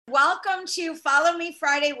Welcome to Follow Me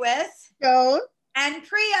Friday with Joan and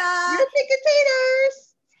Priya. Your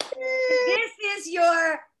Pickettators. This is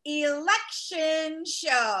your election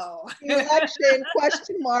show. Election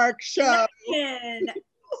question mark show. Election.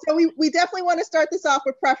 So we definitely want to start this off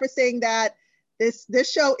with prefacing that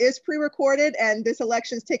this show is pre-recorded and this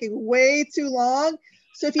election is taking way too long.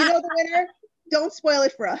 So if you know the winner, don't spoil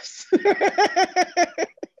it for us.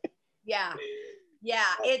 Yeah.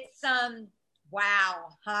 It's wow,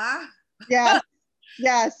 huh? Yes.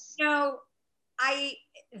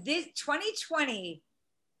 This 2020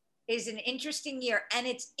 is an interesting year, and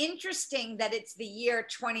it's interesting that it's the year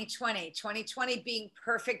 2020 being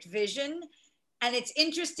perfect vision. And it's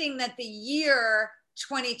interesting that the year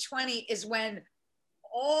 2020 is when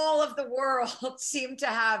all of the world seemed to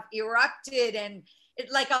have erupted, and it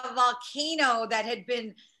like a volcano that had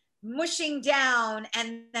been mushing down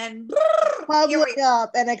and then bubbling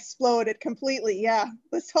up and exploded completely. Yeah,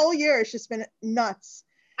 this whole year has just been nuts.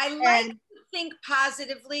 I like to think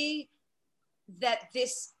positively that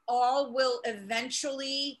this all will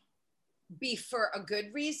eventually be for a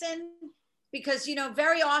good reason, because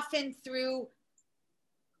very often through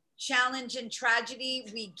challenge and tragedy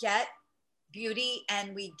we get beauty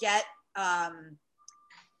and we get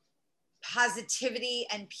positivity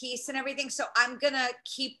and peace and everything. So I'm gonna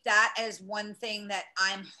keep that as one thing that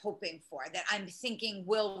I'm hoping for, that I'm thinking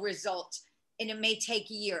will result, and it may take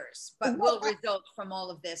years, but will result from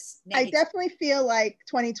all of this negativity. I definitely feel like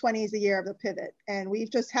 2020 is the year of the pivot, and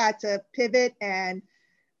we've just had to pivot and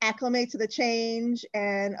acclimate to the change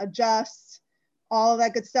and adjust, all of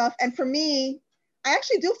that good stuff. And for me, I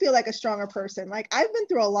actually do feel like a stronger person. Like, I've been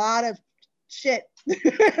through a lot of shit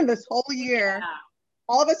this whole year. Yeah.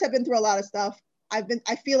 All of us have been through a lot of stuff. I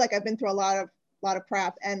feel like I've been through a lot of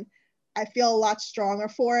crap, and I feel a lot stronger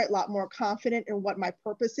for it, a lot more confident in what my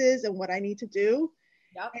purpose is and what I need to do.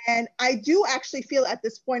 Yep. And I do actually feel at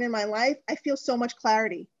this point in my life, I feel so much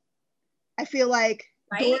clarity. I feel like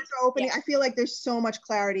doors are opening. Yeah. I feel like there's so much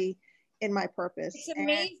clarity in my purpose. It's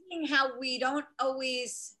amazing how we don't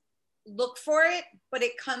always look for it, but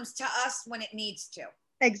it comes to us when it needs to.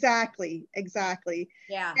 Exactly.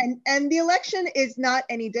 Yeah. And the election is not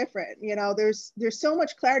any different. There's so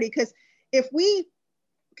much clarity, because if we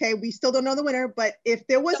still don't know the winner, but if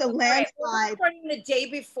there was a landslide. We're recording the day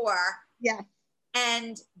before. Yeah.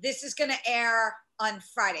 And this is going to air on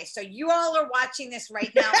Friday. So you all are watching this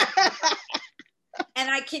right now. And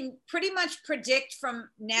I can pretty much predict from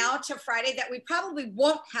now to Friday that we probably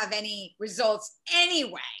won't have any results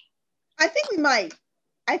anyway. I think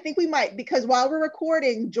we might, because while we're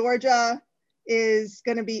recording, Georgia is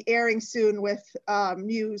going to be airing soon with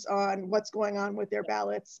news on what's going on with their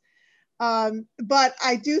ballots. But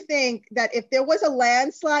I do think that if there was a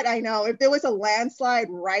landslide,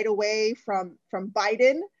 right away from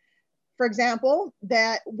Biden, for example,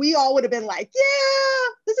 that we all would have been like, yeah,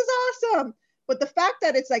 this is awesome. But the fact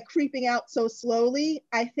that it's like creeping out so slowly,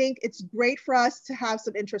 I think it's great for us to have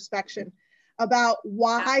some introspection about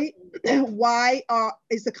why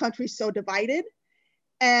is the country so divided,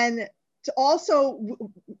 and to also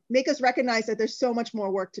make us recognize that there's so much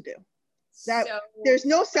more work to do. There's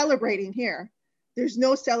no celebrating here. There's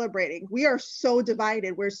no celebrating. We are so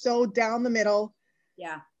divided. We're so down the middle.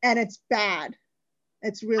 Yeah. And it's bad.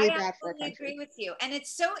 It's really bad for our country. I agree with you. And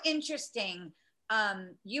it's so interesting.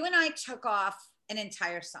 You and I took off an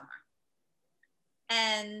entire summer.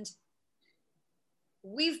 And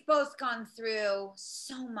we've both gone through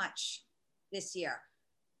so much this year.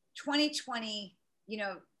 2020,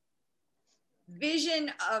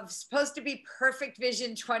 vision of supposed to be perfect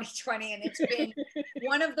vision 2020, and it's been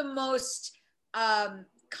one of the most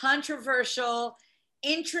controversial,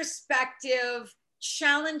 introspective,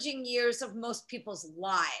 challenging years of most people's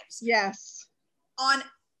lives. Yes. On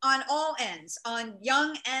all ends, on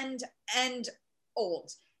young and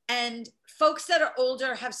old. And folks that are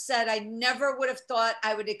older have said, I never would have thought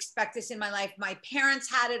I would expect this in my life. My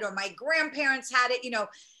parents had it, or my grandparents had it,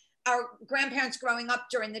 our grandparents growing up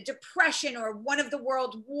during the Depression or one of the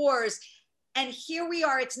world wars. And here we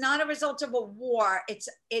are. It's not a result of a war.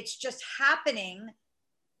 It's just happening,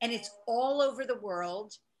 and it's all over the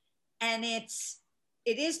world. And it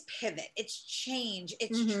is pivot. It's change.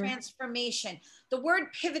 It's transformation. The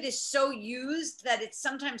word pivot is so used that it's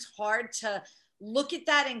sometimes hard to look at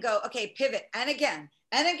that and go, okay, pivot, and again,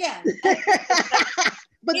 and again.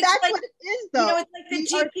 But it's that's like, what it is, though.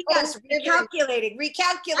 It's like the GPS, recalculating.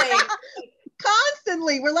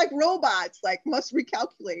 Constantly, we're like robots, like must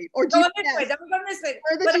recalculate. Or going GPS. This way.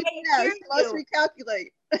 Or the but GPS must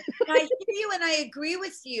recalculate. I hear you, and I agree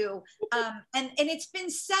with you. And it's been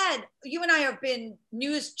said, you and I have been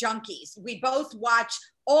news junkies. We both watch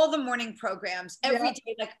all the morning programs every Yeah.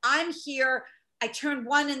 day. Like I'm here, I turn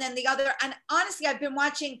one and then the other. And honestly, I've been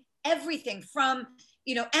watching everything from,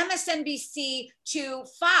 you know, MSNBC to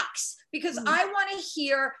Fox, because I want to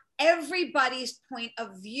hear everybody's point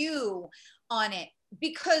of view on it,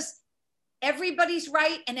 because everybody's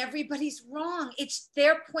right and everybody's wrong. It's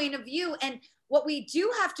their point of view. And what we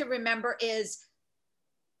do have to remember is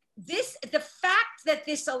this, the fact that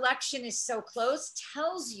this election is so close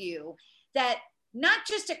tells you that not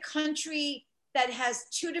just a country that has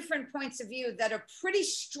two different points of view that are pretty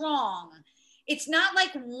strong. It's not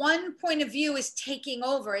like one point of view is taking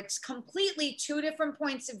over. It's completely two different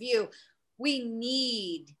points of view. We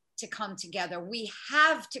need to come together. We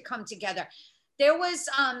have to come together. There was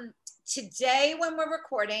today when we're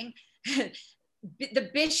recording, the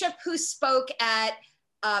bishop who spoke at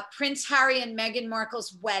Prince Harry and Meghan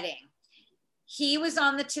Markle's wedding, he was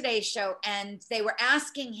on the Today Show and they were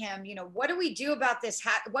asking him, you know, what do we do about this?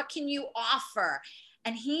 What can you offer?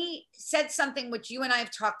 And he said something which you and I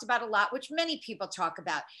have talked about a lot, which many people talk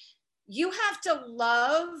about. You have to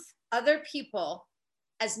love other people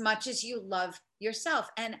as much as you love yourself.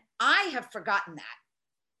 And I have forgotten that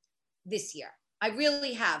this year. I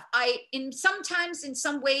really have. Sometimes in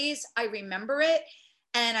some ways I remember it,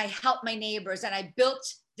 and I help my neighbors, and I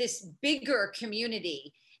built this bigger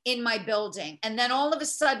community in my building. And then all of a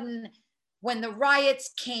sudden, when the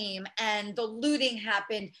riots came and the looting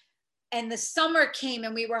happened and the summer came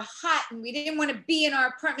and we were hot and we didn't want to be in our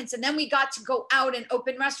apartments, and then we got to go out and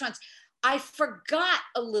open restaurants, I forgot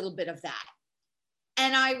a little bit of that.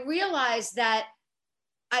 And I realized that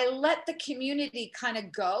I let the community kind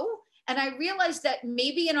of go. And I realized that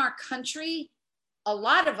maybe in our country, a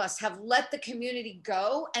lot of us have let the community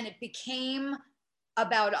go, and it became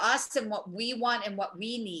about us and what we want and what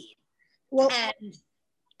we need. Well, and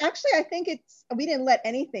actually, I think we didn't let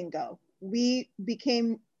anything go.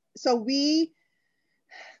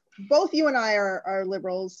 Both you and I are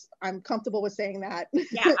liberals. I'm comfortable with saying that.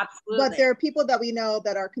 Yeah, absolutely. But there are people that we know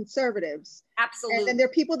that are conservatives. Absolutely. And there are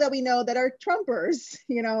people that we know that are Trumpers,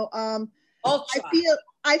 you know. Ultra.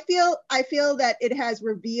 I feel that it has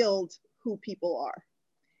revealed who people are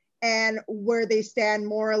and where they stand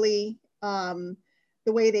morally, the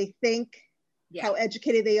way they think, how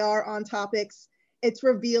educated they are on topics. It's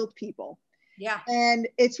revealed people. Yeah. And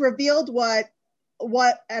it's revealed what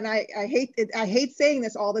and I hate saying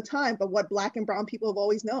this all the time, but what Black and brown people have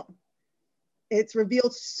always known. It's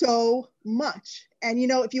revealed so much. And, you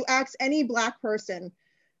know, if you ask any Black person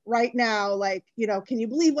right now, like, you know, can you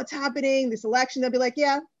believe what's happening, this election? They'll be like,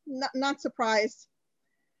 yeah, not surprised,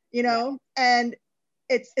 you know? Yeah. And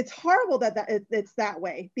it's horrible that it's that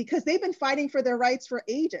way, because they've been fighting for their rights for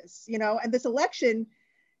ages, you know? And this election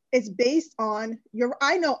is based on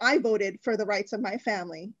I know I voted for the rights of my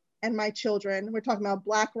family and my children. We're talking about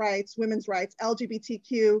Black rights, women's rights,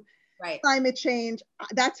 LGBTQ, right, climate change.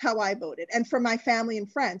 That's how I voted. And for my family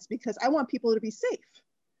and friends, because I want people to be safe.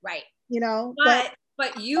 Right. You know,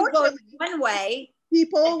 but you voted one way.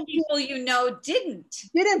 People you know didn't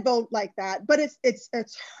vote like that. But it's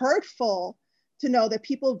hurtful to know that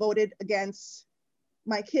people voted against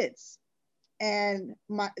my kids and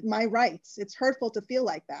my rights. It's hurtful to feel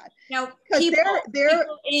like that. Now, they're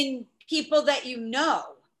people that you know,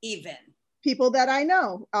 even people that I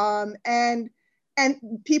know, and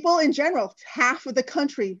people in general. Half of the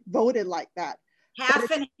country voted like that. Half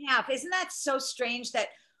and half. Isn't that so strange that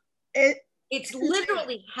it's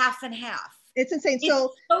literally half and half? It's insane. It's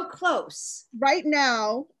so close. Right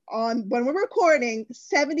now, when we're recording,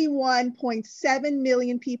 71.7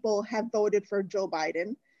 million people have voted for Joe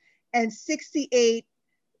Biden, and 68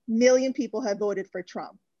 million people have voted for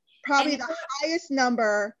Trump. Probably the highest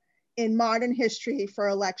number in modern history for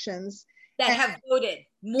elections. That have voted.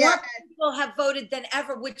 More people have voted than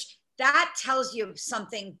ever, which that tells you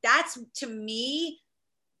something. That's, to me,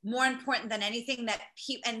 more important than anything. That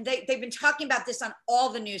and they've been talking about this on all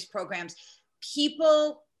the news programs.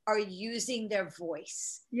 People are using their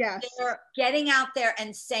voice. Yes. They're getting out there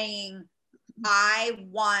and saying, I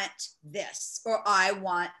want this or I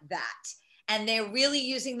want that. And they're really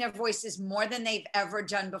using their voices more than they've ever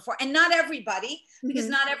done before. And not everybody, because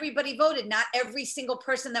not everybody voted. Not every single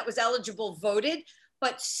person that was eligible voted,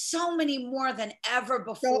 but so many more than ever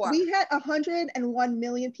before. So we had 101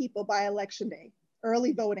 million people by election day,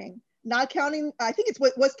 early voting, not counting, I think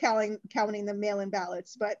was counting the mail-in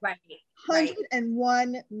ballots, but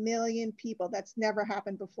 101 million people. That's never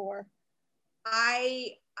happened before.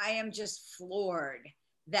 I am just floored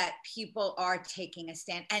that people are taking a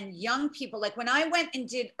stand, and young people. Like when I went and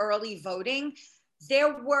did early voting,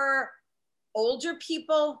 there were older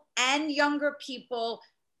people and younger people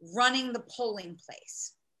running the polling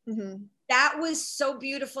place. Mm-hmm. That was so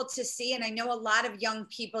beautiful to see. And I know a lot of young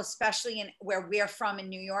people, especially in where we're from in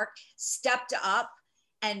New York, stepped up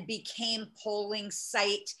and became polling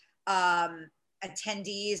site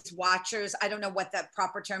attendees, watchers. I don't know what the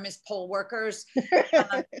proper term is, poll workers.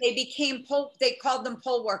 They became they called them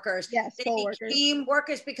poll workers. Yes, they poll workers. became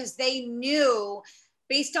workers because they knew,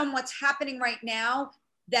 based on what's happening right now,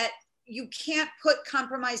 that you can't put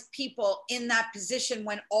compromised people in that position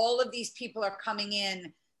when all of these people are coming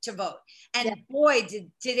in to vote. And yeah, boy,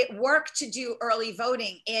 did it work to do early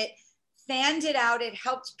voting. It fanned it out. It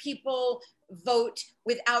helped people vote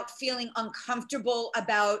without feeling uncomfortable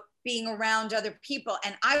about being around other people.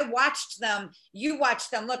 And I watched them. You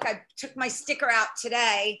watched them. Look, I took my sticker out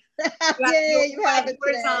today. You have it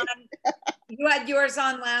today. On. You had yours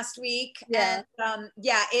on last week. Yeah. And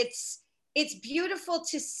yeah, it's beautiful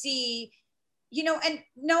to see, you know, and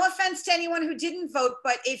no offense to anyone who didn't vote,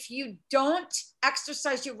 but if you don't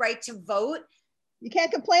exercise your right to vote, you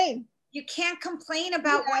can't complain. You can't complain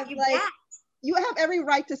about what you get. You have every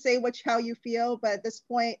right to say how you feel, but at this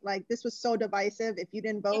point, like, this was so divisive. If you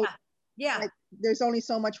didn't vote, yeah. Like, there's only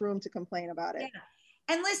so much room to complain about it.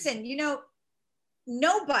 Yeah. And listen, you know,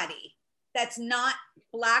 nobody that's not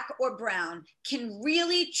Black or brown can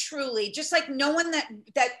really, truly, just like no one that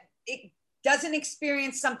it doesn't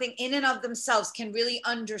experience something in and of themselves can really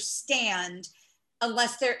understand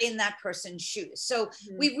unless they're in that person's shoes. So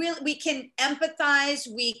we can empathize,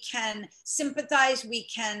 we can sympathize, we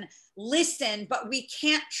can listen, but we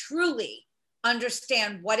can't truly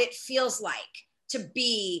understand what it feels like to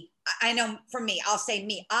be, I know for me, I'll say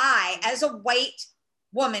me, I, as a white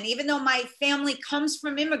woman, even though my family comes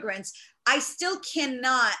from immigrants, I still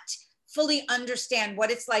cannot fully understand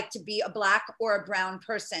what it's like to be a Black or a brown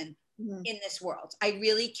person in this world. I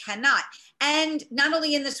really cannot. And not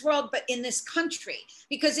only in this world, but in this country,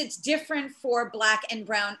 because it's different for Black and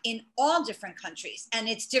brown in all different countries. And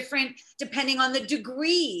it's different depending on the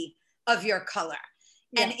degree of your color.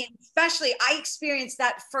 Yeah. And especially, I experienced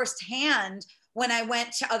that firsthand when I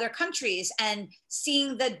went to other countries and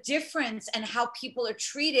seeing the difference and how people are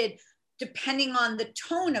treated depending on the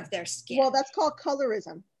tone of their skin. Well, that's called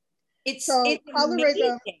colorism. It's colorism.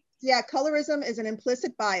 Amazing. Yeah, colorism is an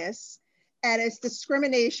implicit bias, and it's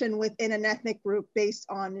discrimination within an ethnic group based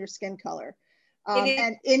on your skin color.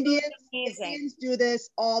 And Indians do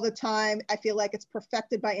this all the time. I feel like it's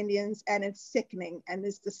perfected by Indians, and it's sickening and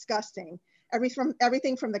it's disgusting.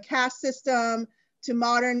 Everything from the caste system to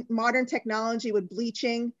modern technology with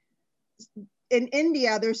bleaching. In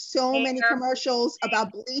India, there's so many commercials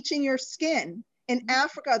about bleaching your skin. In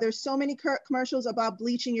Africa, there's so many commercials about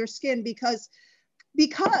bleaching your skin because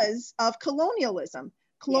of colonialism.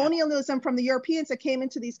 Colonialism from the Europeans that came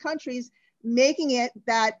into these countries, making it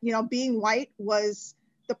that, you know, being white was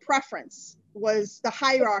the preference, was the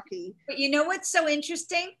hierarchy. But you know what's so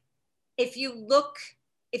interesting? If you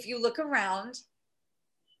look around,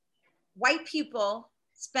 white people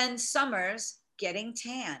spend summers getting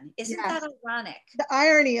tan. Isn't that ironic? The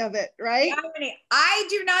irony of it, right? The irony. I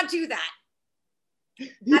do not do that.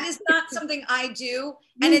 That is not something I do,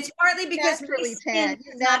 and it's partly because naturally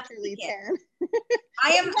tan. I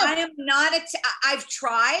am not I've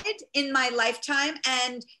tried in my lifetime,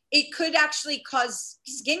 and it could actually cause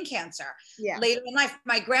skin cancer later in life.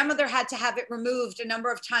 My grandmother had to have it removed a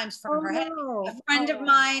number of times from her head. A friend of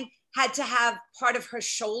mine had to have part of her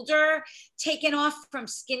shoulder taken off from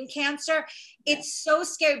skin cancer. It's so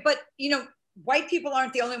scary, but you know, white people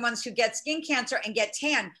aren't the only ones who get skin cancer and get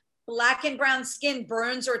tan. Black and brown skin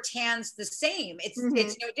burns or tans the same. It's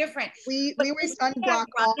no different. We were sunblock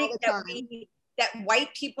all the time. That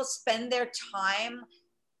white people spend their time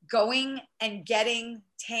going and getting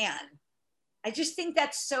tan. I just think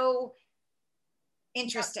that's so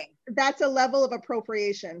interesting. That's a level of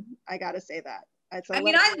appropriation. I gotta say that.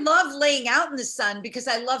 I love laying out in the sun because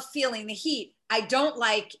I love feeling the heat. I don't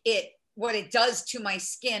like what it does to my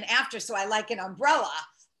skin after, so I like an umbrella.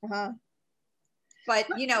 But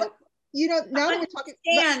now that we're talking,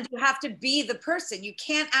 you have to be the person. You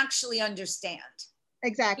can't actually understand.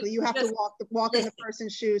 Exactly. You have to walk in the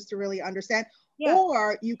person's shoes to really understand,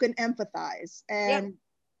 or you can empathize. And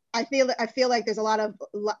I feel like there's a lot of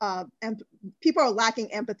people are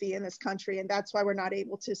lacking empathy in this country, and that's why we're not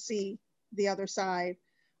able to see the other side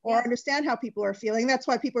or understand how people are feeling. That's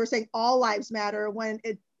why people are saying all lives matter when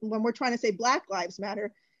we're trying to say Black lives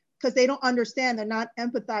matter, because they don't understand. They're not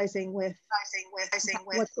empathizing with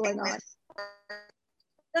what's going on.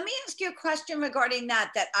 Let me ask you a question regarding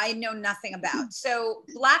that I know nothing about. So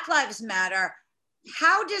Black Lives Matter,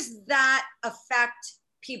 how does that affect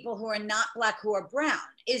people who are not Black, who are brown?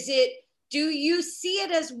 Do you see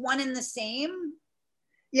it as one and the same?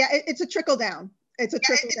 Yeah, it's a trickle down. It's a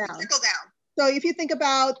trickle down. So if you think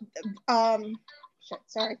about,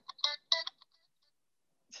 sorry.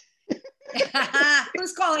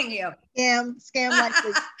 Who's calling you? Scam like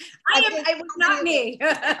this. It was not me.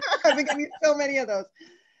 I've been getting so many of those.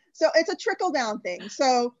 So it's a trickle down thing.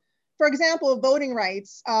 So for example, voting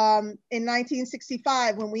rights, in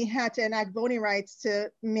 1965, when we had to enact voting rights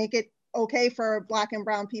to make it okay for Black and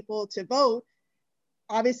brown people to vote,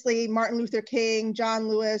 obviously Martin Luther King, John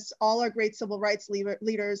Lewis, all our great civil rights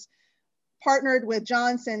leaders partnered with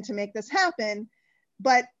Johnson to make this happen.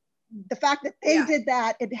 But the fact that they did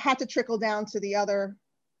that, it had to trickle down to the other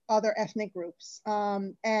ethnic groups,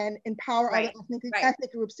 and empower other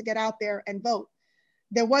ethnic groups to get out there and vote.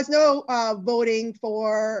 There was no voting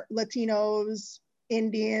for Latinos,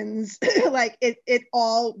 Indians, like it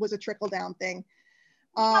all was a trickle down thing.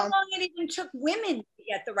 How long it even took women to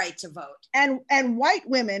get the right to vote. And white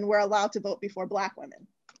women were allowed to vote before Black women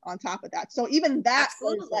on top of that. So even that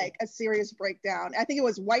was like a serious breakdown. I think it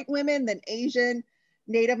was white women, then Asian,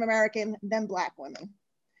 Native American, then Black women.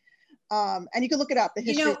 And you can look it up, the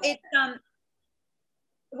history. You know, it's,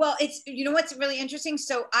 well, it's, you know, what's really interesting.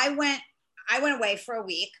 So I went away for a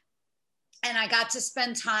week and I got to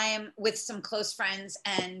spend time with some close friends,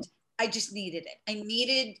 and I just needed it. I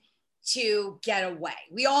needed to get away.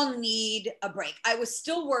 We all need a break. I was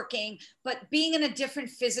still working, but being in a different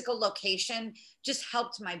physical location just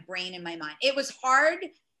helped my brain and my mind. It was hard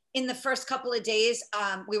in the first couple of days.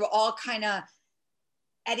 We were all kind of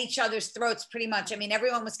at each other's throats pretty much. I mean,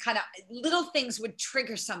 everyone was kind of, little things would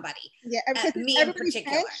trigger somebody. Yeah, me in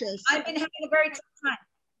particular. Anxious. I've been having a very tough time.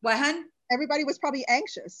 What, hun? Everybody was probably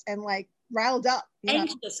anxious and like riled up.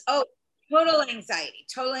 Anxious. Oh, total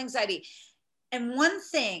anxiety. And one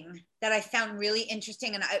thing that I found really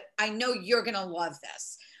interesting, and I know you're going to love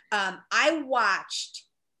this. I watched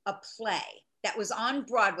a play that was on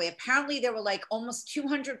Broadway. Apparently there were like almost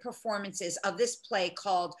 200 performances of this play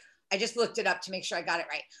called, I just looked it up to make sure I got it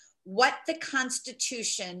right, What the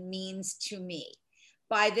Constitution Means to Me,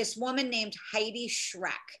 by this woman named Heidi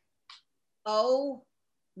Schreck. Oh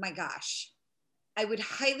my gosh. I would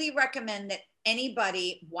highly recommend that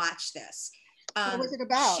anybody watch this. What was it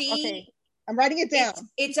about? Okay, I'm writing it down.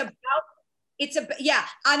 It's about, yeah,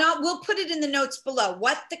 and we'll put it in the notes below,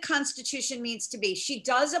 What the Constitution Means to Me. She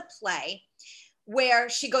does a play where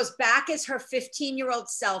she goes back as her 15-year-old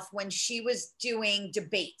self when she was doing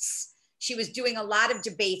debates. She was doing a lot of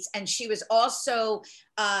debates, and she was also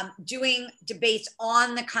doing debates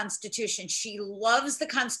on the Constitution. She loves the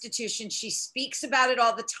Constitution. She speaks about it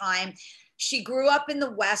all the time. She grew up in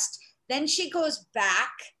the West. Then she goes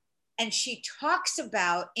back and she talks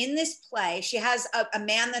about, in this play, she has a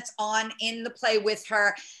man that's on in the play with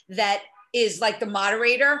her that is like the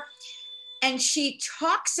moderator. And she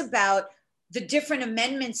talks about the different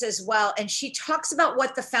amendments as well. And she talks about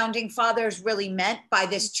what the founding fathers really meant by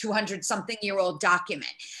this 200-something-year-old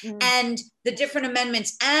document, and the different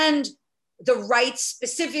amendments and the rights.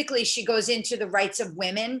 Specifically, she goes into the rights of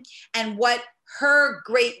women and what her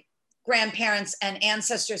great grandparents and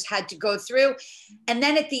ancestors had to go through. And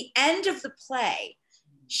then at the end of the play,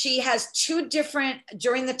 she has two different,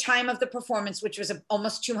 during the time of the performance, which was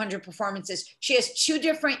almost 200 performances, she has two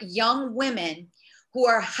different young women who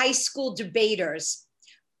are high school debaters,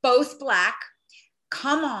 both Black,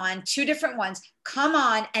 come on, two different ones, come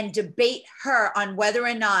on and debate her on whether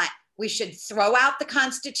or not we should throw out the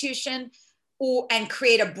Constitution and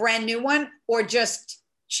create a brand new one, or just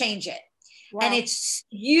change it. Wow. And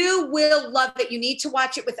you will love it. You need to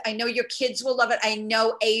watch it I know your kids will love it. I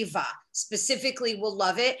know Ava specifically will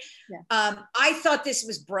love it. Yeah. I thought this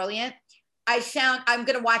was brilliant. I'm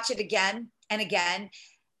going to watch it again and again.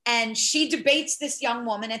 And she debates this young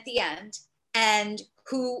woman at the end, and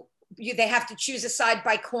they have to choose a side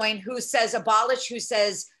by coin, who says abolish, who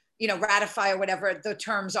says, ratify, or whatever the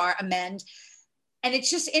terms are, amend. And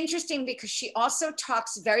it's just interesting because she also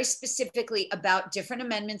talks very specifically about different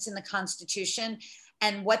amendments in the Constitution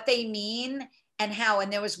and what they mean and how.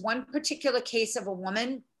 And there was one particular case of a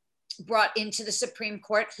woman brought into the Supreme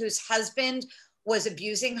Court whose husband was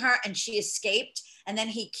abusing her, and she escaped. And then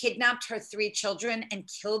he kidnapped her 3 children and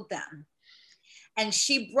killed them. And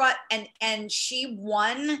she won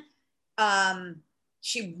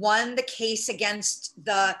the case against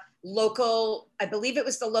the local, I believe it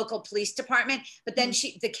was the local police department, but then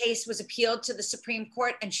the case was appealed to the Supreme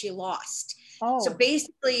Court and she lost. Oh. So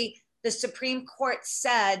basically the Supreme Court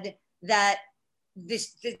said that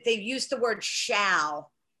they used the word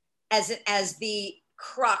shall as the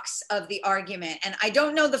crux of the argument. And I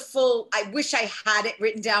don't know I wish I had it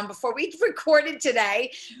written down before we recorded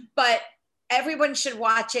today, but everyone should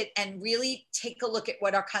watch it and really take a look at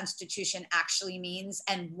what our Constitution actually means.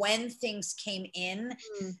 And when things came in,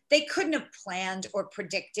 they couldn't have planned or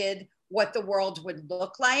predicted what the world would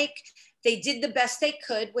look like. They did the best they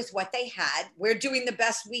could with what they had. We're doing the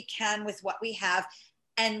best we can with what we have.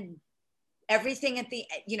 And everything at the,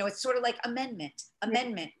 it's sort of like amendment,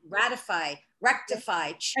 ratify,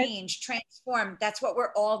 rectify, change, transform. That's what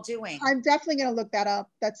we're all doing. I'm definitely going to look that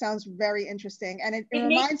up. That sounds very interesting. And it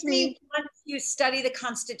reminds me want to study the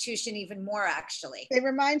Constitution even more, actually. It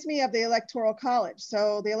reminds me of the Electoral College.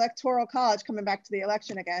 So the Electoral College, coming back to the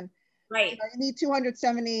election again, right? You need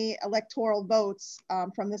 270 electoral votes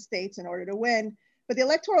from the states in order to win. But the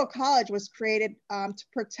Electoral College was created to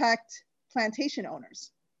protect plantation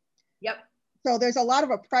owners. Yep. So there's a lot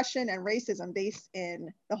of oppression and racism based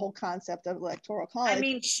in the whole concept of Electoral College. I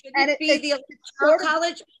mean, should it be the Electoral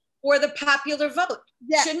College or the popular vote?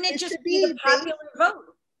 Yeah, Shouldn't it just be the popular vote?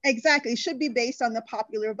 Exactly. It should be based on the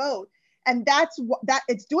popular vote. And that's what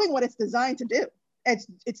it's doing, what it's designed to do. It's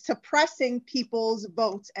suppressing people's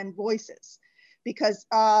votes and voices, because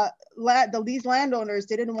these landowners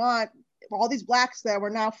didn't want all these Blacks that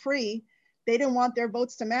were now free. They didn't want their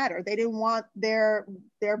votes to matter. They didn't want their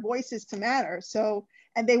voices to matter. So,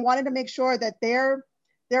 and they wanted to make sure that their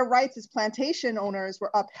rights as plantation owners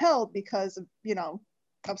were upheld because of,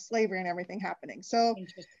 of slavery and everything happening. So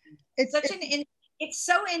it's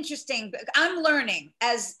so interesting. I'm learning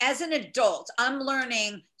as an adult, I'm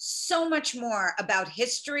learning so much more about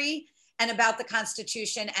history and about the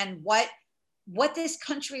Constitution and what this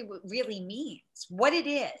country really means, what it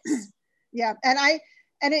is. Yeah.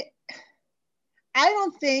 I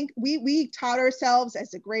don't think we taught ourselves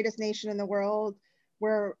as the greatest nation in the world,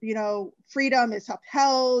 where, freedom is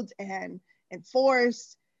upheld and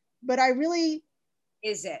enforced. But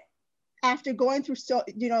is it? After going through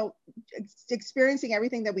experiencing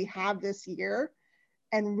everything that we have this year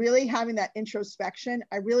and really having that introspection,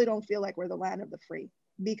 I really don't feel like we're the land of the free,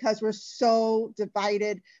 because we're so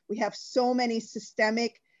divided. We have so many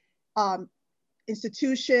systemic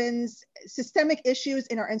institutions, systemic issues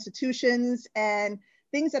in our institutions, and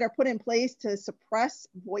things that are put in place to suppress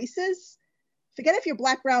voices. Forget if you're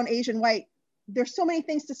Black, brown, Asian, white, there's so many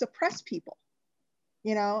things to suppress people,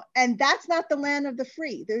 and that's not the land of the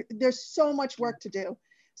free. There's so much work to do.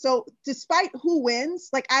 So despite who wins,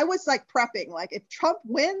 I was prepping, if Trump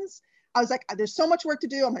wins, I was like, there's so much work to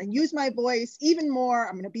do. I'm going to use my voice even more.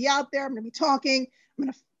 I'm going to be out there. I'm going to be talking. I'm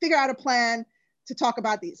going to figure out a plan to talk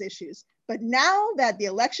about these issues. But now that the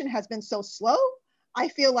election has been so slow, I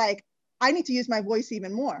feel like I need to use my voice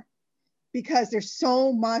even more, because there's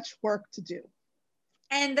so much work to do.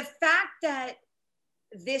 And the fact that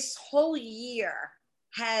this whole year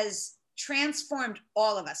has transformed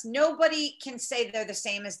all of us. Nobody can say they're the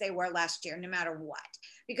same as they were last year, no matter what,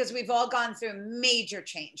 because we've all gone through major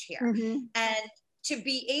change here. Mm-hmm. And to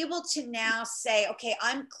be able to now say, okay,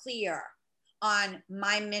 I'm clear on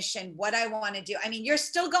my mission, what I want to do. I mean, you're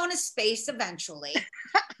still going to space eventually.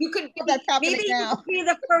 You could be, maybe now. You could be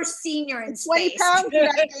the first senior in 20 space. pounds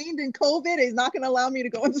that I gained in COVID is not going to allow me to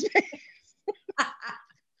go in space.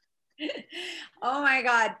 Oh my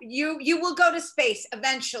God. You will go to space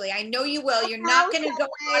eventually. I know you will. You're not going to go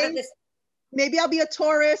out of this. Maybe I'll be a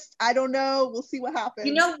tourist. I don't know. We'll see what happens.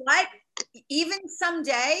 You know what? Even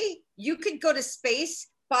someday you could go to space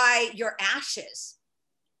by your ashes.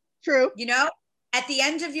 True. At the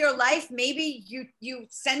end of your life, maybe you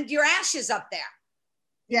send your ashes up there.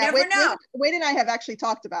 You never know. Wade and I have actually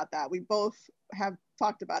talked about that. We both have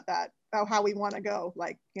talked about that, about how we want to go,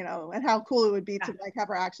 and how cool it would be to have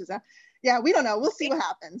our ashes out. Yeah, we don't know. We'll see what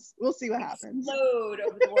happens. We'll see what happens. Explode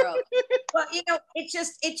over the world. Well,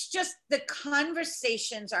 it's just the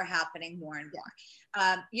conversations are happening more and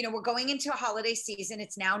more. We're going into a holiday season.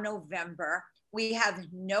 It's now November. We have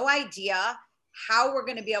no idea how we're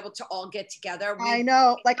going to be able to all get together. I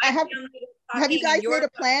know. Have you guys made a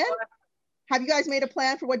plan? Have you guys made a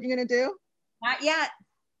plan for what you're going to do? Not yet.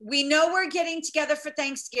 We know we're getting together for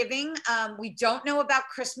Thanksgiving. We don't know about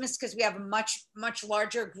Christmas because we have a much, much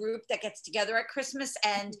larger group that gets together at Christmas.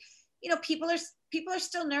 And, people are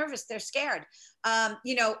still nervous. They're scared. I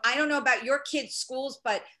don't know about your kids' schools,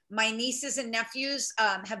 but my nieces and nephews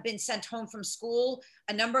have been sent home from school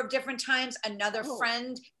a number of different times. Another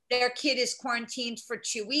friend, their kid is quarantined for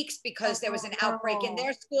 2 weeks because there was an outbreak in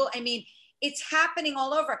their school. I mean, it's happening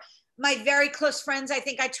all over. My very close friends, I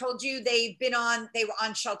think I told you, they were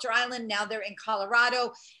on Shelter Island. Now they're in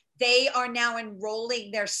Colorado. They are now enrolling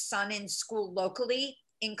their son in school locally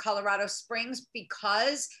in Colorado Springs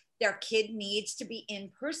because their kid needs to be in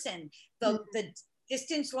person. The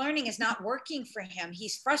distance learning is not working for him.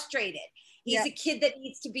 He's frustrated. He's a kid that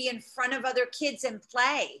needs to be in front of other kids and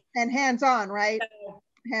play. And hands-on, right? So,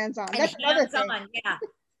 Hands-on. and That's another thing. yeah.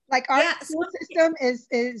 Like our school system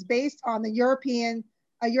is based on a European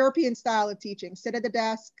style of teaching. Sit at the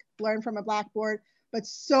desk, learn from a blackboard. But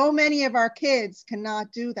so many of our kids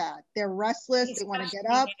cannot do that. They're restless. They want to get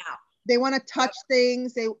up. They want to touch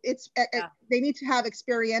things. They need to have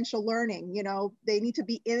experiential learning. You know, they need to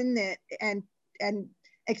be in it and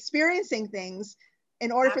experiencing things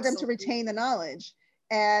in order for them to retain the knowledge.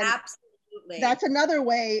 And that's another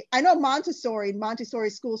way. I know Montessori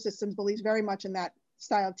school systems believes very much in that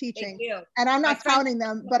style of teaching. And I'm not counting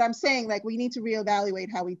them, but I'm saying like we need to reevaluate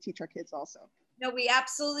how we teach our kids also. No, we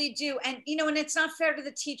absolutely do. And, you know, and it's not fair to the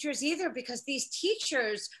teachers either, because these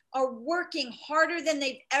teachers are working harder than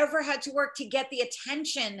they've ever had to work to get the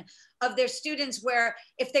attention of their students, where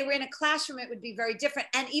if they were in a classroom, it would be very different.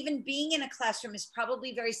 And even being in a classroom is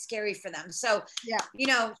probably very scary for them. So, you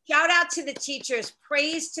know, shout out to the teachers,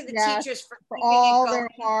 praise to the teachers for all their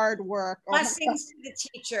hard work. Blessings to the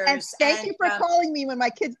teachers. And thank you for calling me when my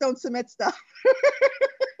kids don't submit stuff.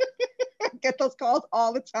 Get those calls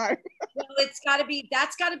all the time. Well, that's got to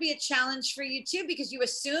be a challenge for you too, because you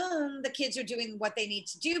assume the kids are doing what they need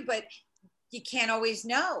to do, but you can't always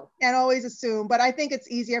know. Can't always assume, but I think it's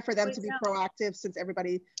easier for them to be proactive since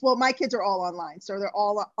my kids are all online. So they're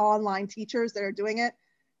all online teachers that are doing it.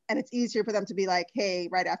 And it's easier for them to be like, hey,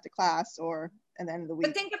 right after class or at the end of the week.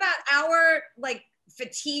 But think about our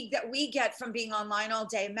fatigue that we get from being online all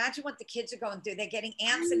day. Imagine what the kids are going through. They're getting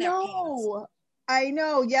ants in their pants. I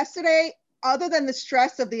know. Yesterday, other than the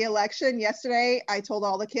stress of the election, yesterday I told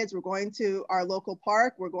all the kids we're going to our local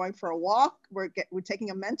park. We're going for a walk. We're taking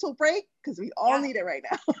a mental break because we all need it right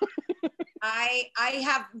now. I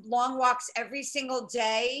have long walks every single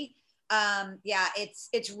day.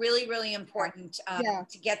 It's really, really important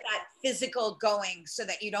to get that physical going so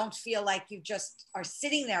that you don't feel like you just are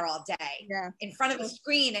sitting there all day in front of a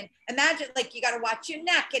screen. And imagine you got to watch your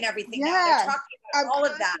neck and everything. Now they're talking about all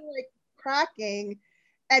of that. Cracking.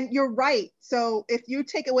 And you're right. So if you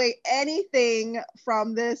take away anything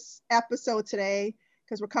from this episode today,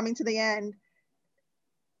 because we're coming to the end,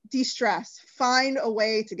 de-stress. Find a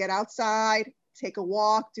way to get outside, take a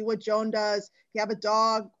walk, do what Joan does. If you have a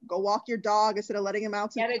dog, go walk your dog instead of letting him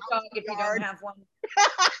out. Get a dog if you don't have one.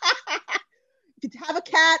 If you have a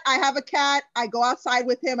cat, I have a cat. I go outside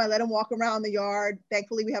with him. I let him walk around the yard.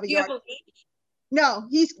 Thankfully, we have a yard. Do you have a leash? No,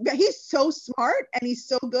 he's so smart and he's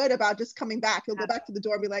so good about just coming back. He'll go back to the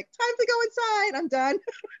door and be like, time to go inside. I'm done.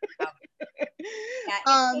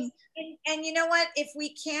 And you know what? If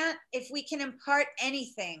we can impart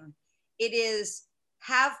anything, it is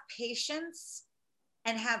have patience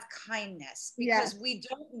and have kindness, because we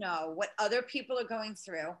don't know what other people are going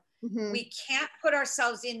through. Mm-hmm. We can't put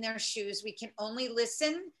ourselves in their shoes. We can only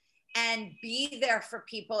listen and be there for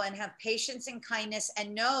people and have patience and kindness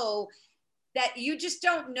and know that you just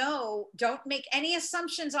don't know. Don't make any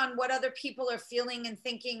assumptions on what other people are feeling and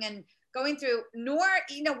thinking and going through, nor,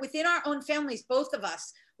 within our own families, both of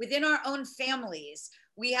us, within our own families,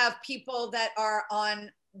 we have people that are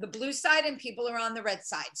on the blue side and people are on the red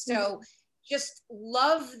side. So just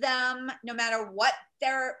love them no matter what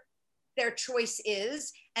their choice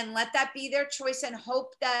is, and let that be their choice, and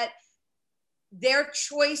hope that their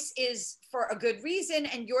choice is for a good reason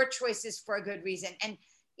and your choice is for a good reason. And,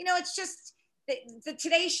 it's just, the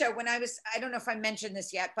Today Show, when I don't know if I mentioned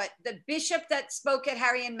this yet, but the bishop that spoke at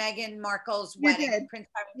Harry and Meghan Markle's wedding, Prince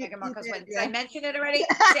Harry and Meghan Markle's wedding. Did I mention it already?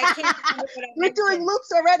 We're doing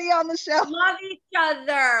loops already on the show. Love each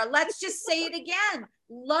other. Let's just say it again.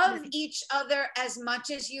 Love each other as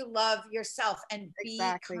much as you love yourself, and be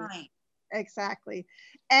kind. Exactly.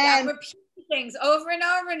 And repeat things over and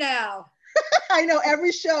over now. I know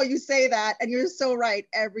every show you say that, and you're so right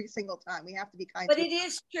every single time. We have to be kind. But it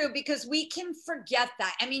is true, because we can forget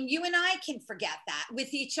that. I mean, you and I can forget that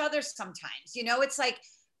with each other sometimes. It's like,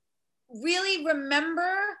 really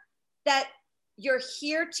remember that you're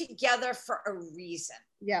here together for a reason.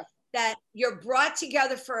 Yeah. That you're brought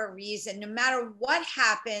together for a reason. No matter what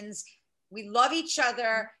happens, we love each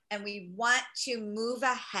other and we want to move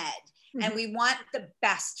ahead. And we want the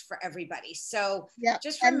best for everybody. So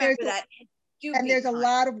just remember that. And there's a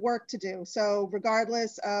lot of work to do. So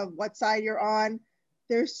regardless of what side you're on,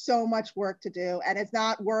 there's so much work to do. And it's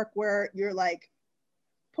not work where you're like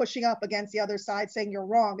pushing up against the other side saying you're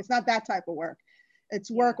wrong. It's not that type of work.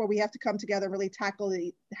 It's work where we have to come together and really tackle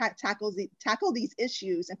these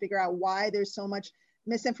issues and figure out why there's so much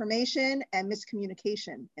misinformation and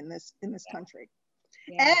miscommunication in this country.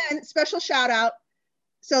 Yeah. And special shout out.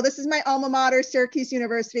 So this is my alma mater, Syracuse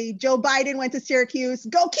University. Joe Biden went to Syracuse.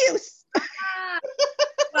 Go Cuse!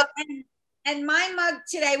 And my mug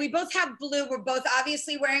today, we both have blue. We're both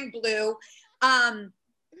obviously wearing blue.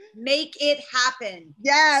 Make it happen.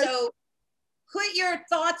 Yes. So put your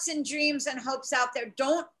thoughts and dreams and hopes out there.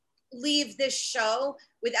 Don't leave this show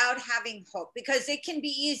without having hope, because it can be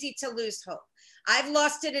easy to lose hope. I've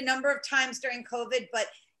lost it a number of times during COVID, but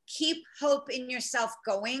keep hope in yourself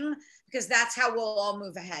going, because that's how we'll all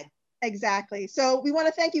move ahead. Exactly. So we want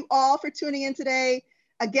to thank you all for tuning in today.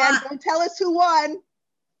 Again, don't tell us who won.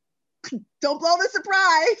 Don't blow the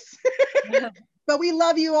surprise. But we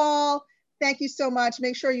love you all. Thank you so much.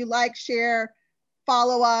 Make sure you like, share,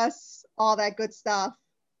 follow us, all that good stuff.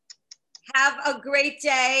 Have a great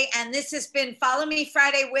day. And this has been Follow Me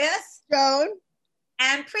Friday with Joan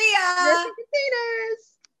and Priya. Your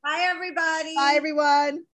entertainers. Bye, everybody. Bye, everyone.